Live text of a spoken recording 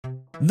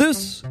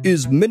This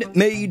is Minute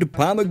Maid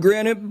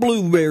pomegranate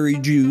blueberry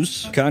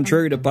juice.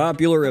 Contrary to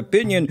popular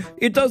opinion,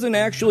 it doesn't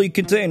actually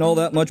contain all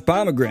that much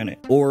pomegranate,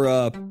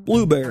 or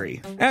blueberry.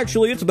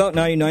 Actually, it's about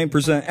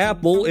 99%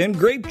 apple and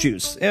grape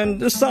juice,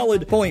 and a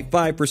solid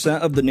 0.5%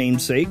 of the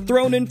namesake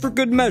thrown in for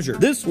good measure.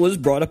 This was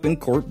brought up in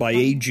court by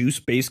a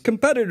juice-based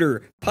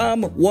competitor,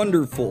 Pom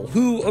Wonderful,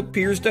 who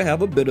appears to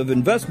have a bit of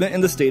investment in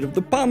the state of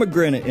the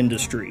pomegranate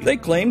industry. They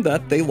claim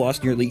that they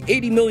lost nearly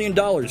 $80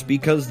 million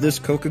because this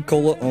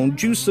Coca-Cola-owned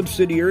juice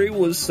subsidiary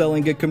was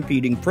selling a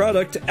competing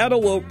product at a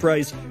low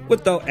price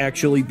without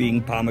actually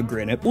being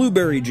pomegranate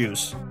blueberry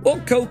juice.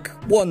 Well, Coke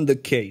won the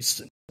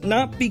case.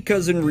 Not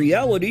because in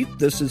reality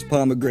this is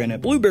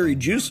pomegranate blueberry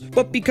juice,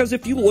 but because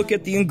if you look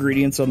at the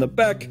ingredients on the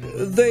back,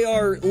 they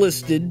are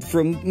listed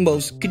from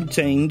most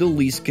contained to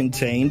least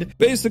contained.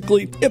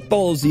 Basically, it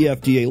follows the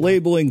FDA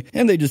labeling,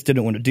 and they just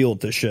didn't want to deal with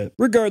this shit.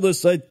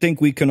 Regardless, I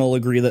think we can all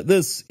agree that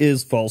this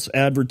is false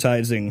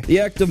advertising.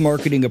 The act of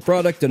marketing a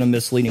product in a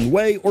misleading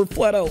way, or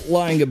flat out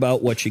lying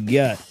about what you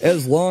get.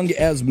 As long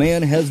as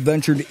man has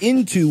ventured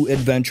into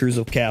adventures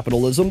of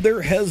capitalism,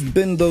 there has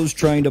been those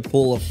trying to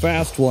pull a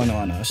fast one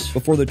on us.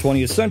 Before the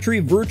 20th century,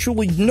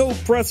 virtually no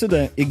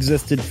precedent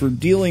existed for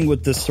dealing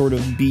with this sort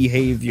of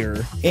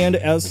behavior, and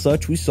as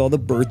such we saw the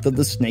birth of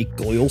the snake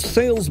oil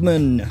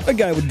salesman. A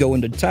guy would go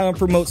into town,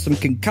 promote some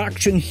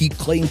concoction he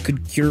claimed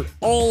could cure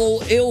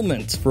all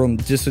ailments from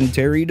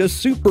dysentery to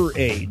super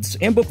AIDS,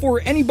 and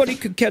before anybody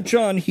could catch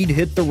on, he'd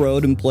hit the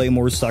road and play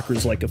more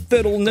suckers like a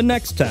fiddle in the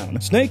next town.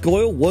 Snake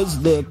oil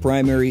was the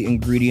primary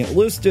ingredient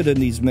listed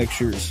in these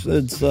mixtures.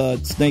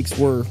 Snakes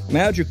were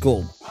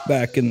magical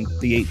back in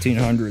the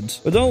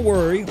 1800s. But don't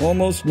worry,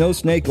 almost no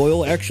snake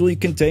oil actually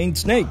contained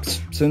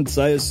snakes, since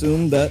I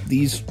assume that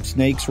these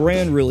snakes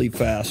ran really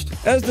fast.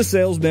 As the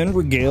salesman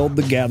regaled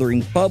the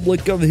gathering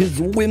public of his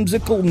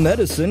whimsical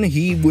medicine,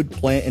 he would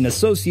plant an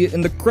associate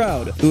in the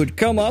crowd, who would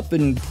come up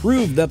and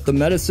prove that the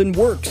medicine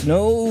works.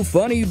 No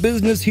funny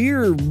business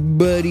here,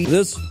 buddy.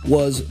 This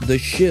was the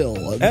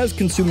shill. As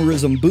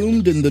consumerism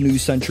boomed and the new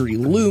century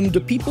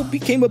loomed, people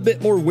became a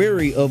bit more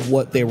wary of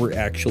what they were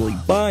actually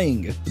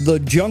buying. The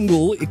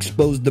Jungle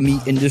exposed the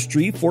meat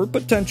industry for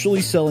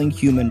potentially selling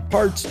human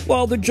parts,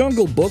 while the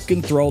Jungle Book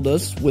enthralled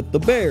us with the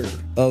bear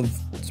of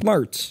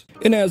smarts.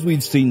 And as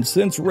we've seen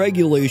since,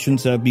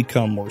 regulations have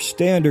become more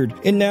standard,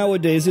 and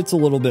nowadays it's a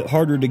little bit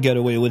harder to get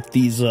away with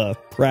these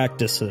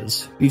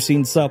practices. We've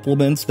seen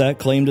supplements that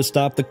claim to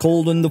stop the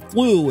cold and the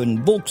flu, and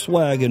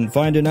Volkswagen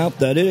finding out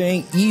that it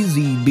ain't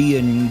easy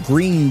being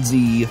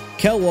greensy.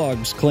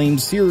 Kellogg's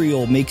claims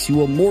cereal makes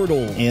you immortal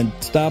and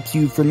stops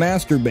you from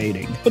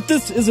masturbating. But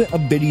this isn't a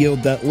video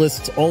that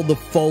lists all the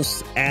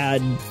false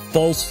ad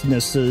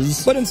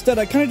falsenesses, but instead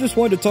I kind of just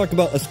wanted to talk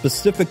about a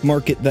specific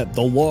market that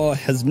the law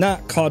has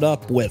not caught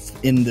up with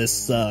in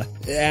this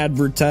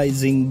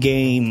advertising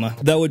game.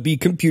 That would be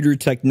computer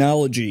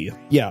technology.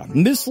 Yeah,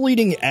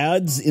 misleading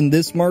ads in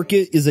this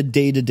market is a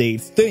day-to-day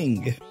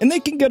thing, and they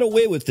can get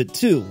away with it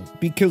too,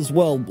 because,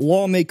 well,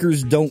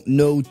 lawmakers don't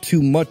know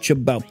too much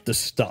about the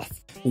stuff.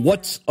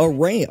 What's a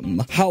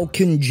RAM? How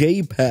can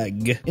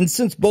JPEG? And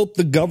since both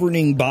the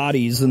governing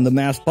bodies and the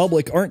mass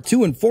public aren't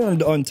too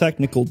informed on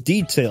technical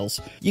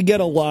details, you get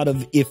a lot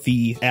of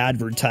iffy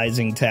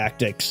advertising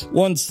tactics.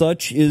 One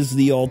such is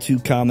the all-too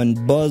common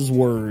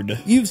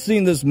buzzword. You've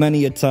seen this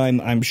many a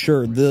time, I'm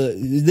sure.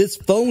 This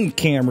phone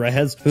camera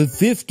has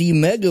 50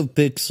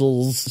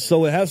 megapixels,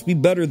 so it has to be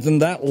better than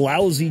that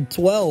lousy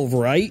 12,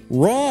 right?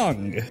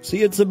 Wrong!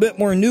 See, it's a bit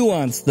more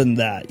nuanced than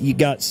that. You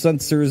got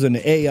sensors and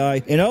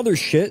AI and other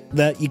shit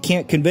that you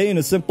can't convey in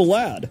a simple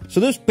ad.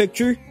 So this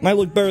picture might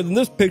look better than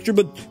this picture,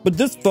 but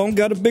this phone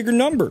got a bigger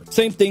number.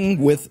 Same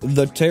thing with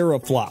the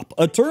teraflop,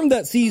 a term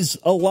that sees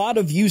a lot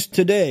of use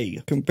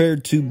today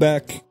compared to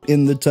back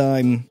in the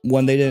time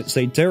when they didn't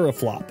say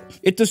teraflop.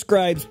 It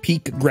describes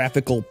peak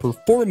graphical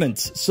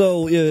performance.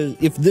 So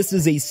if this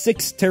is a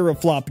 6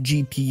 teraflop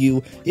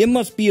GPU, it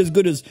must be as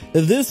good as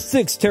this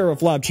 6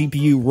 teraflop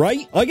GPU,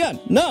 right? Again,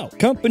 no.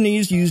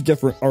 Companies use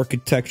different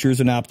architectures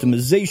and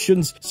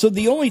optimizations, so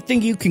the only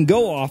thing you can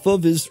go off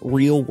of is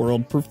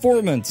real-world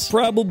performance.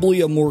 Probably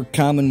a more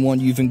common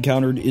one you've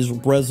encountered is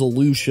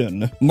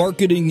resolution.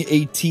 Marketing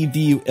a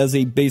TV as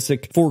a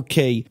basic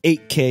 4K,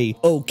 8K,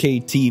 OK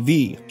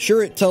TV.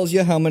 Sure, it tells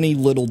you how many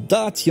little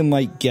dots you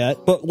might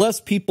get, but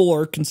less people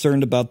are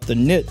concerned about the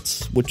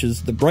nits, which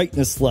is the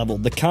brightness level,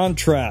 the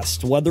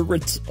contrast, whether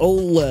it's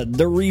OLED,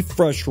 the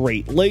refresh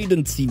rate,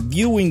 latency,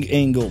 viewing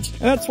angles.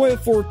 And that's why a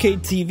 4K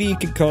TV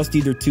can cost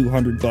either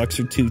 $200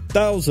 or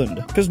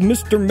 $2,000. Because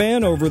Mr.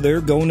 Man over there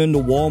going into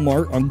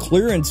Walmart on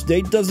clearance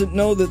day doesn't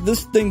know that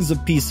this thing's a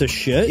piece of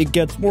shit. It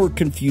gets more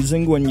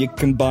confusing when you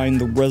combine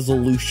the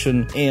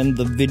resolution and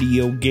the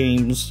video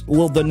games.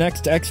 Will the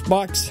next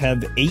Xbox have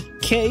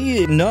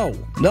 8K?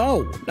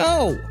 No.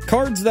 No.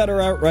 Cards that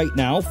are out right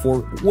now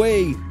for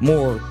way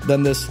more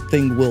than this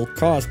thing will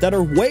cost, that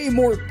are way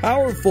more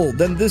powerful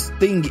than this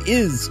thing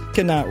is,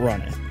 cannot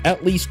run it.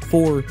 At least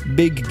for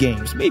big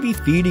games. Maybe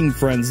Feeding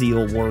Frenzy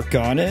will work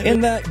on it.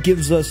 And that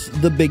gives us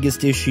the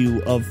biggest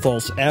issue of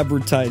false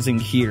advertising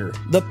here.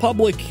 The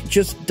public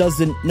just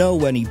doesn't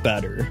know any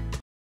better.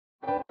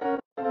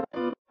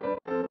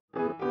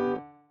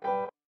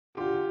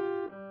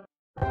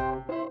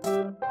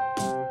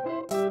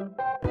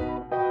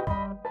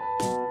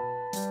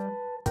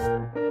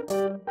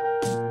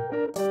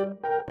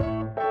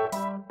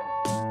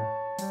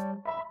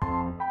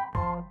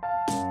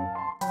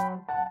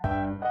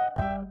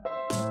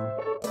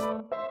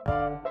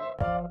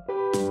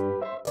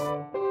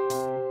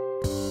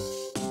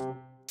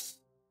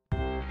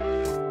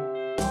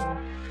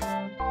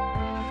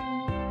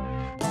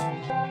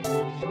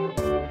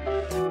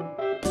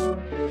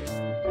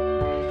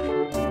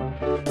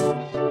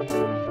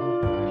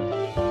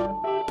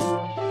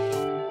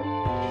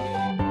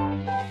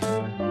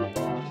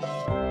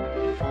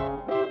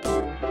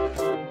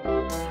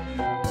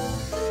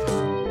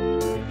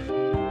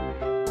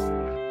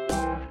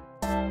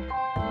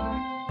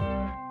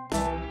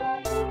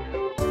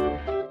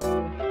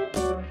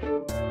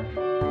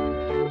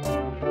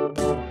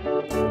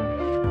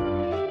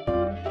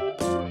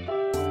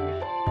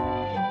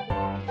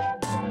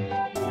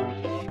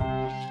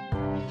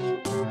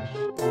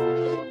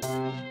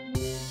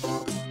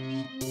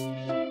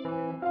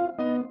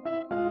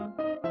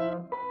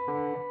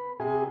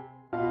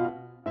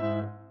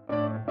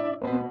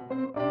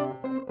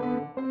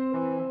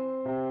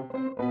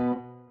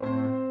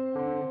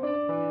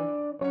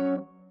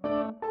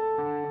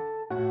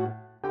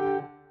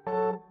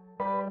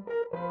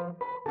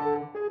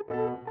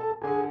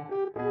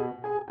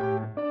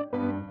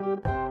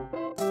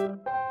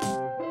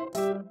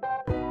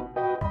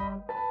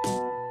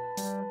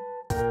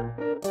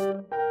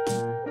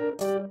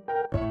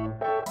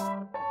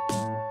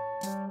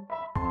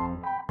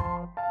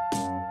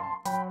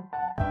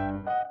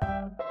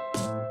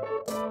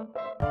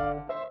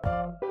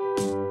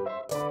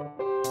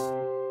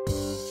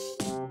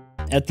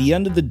 At the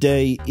end of the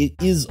day, it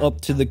is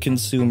up to the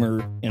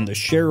consumer and the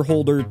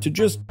shareholder to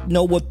just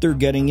know what they're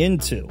getting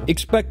into.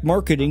 Expect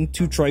marketing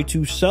to try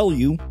to sell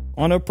you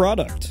on a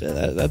product.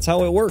 That's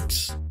how it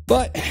works.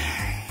 But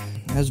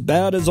as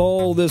bad as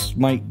all this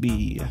might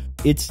be,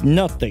 it's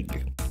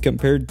nothing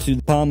compared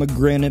to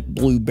pomegranate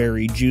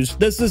blueberry juice.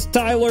 This is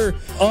Tyler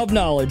of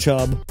Knowledge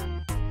Hub.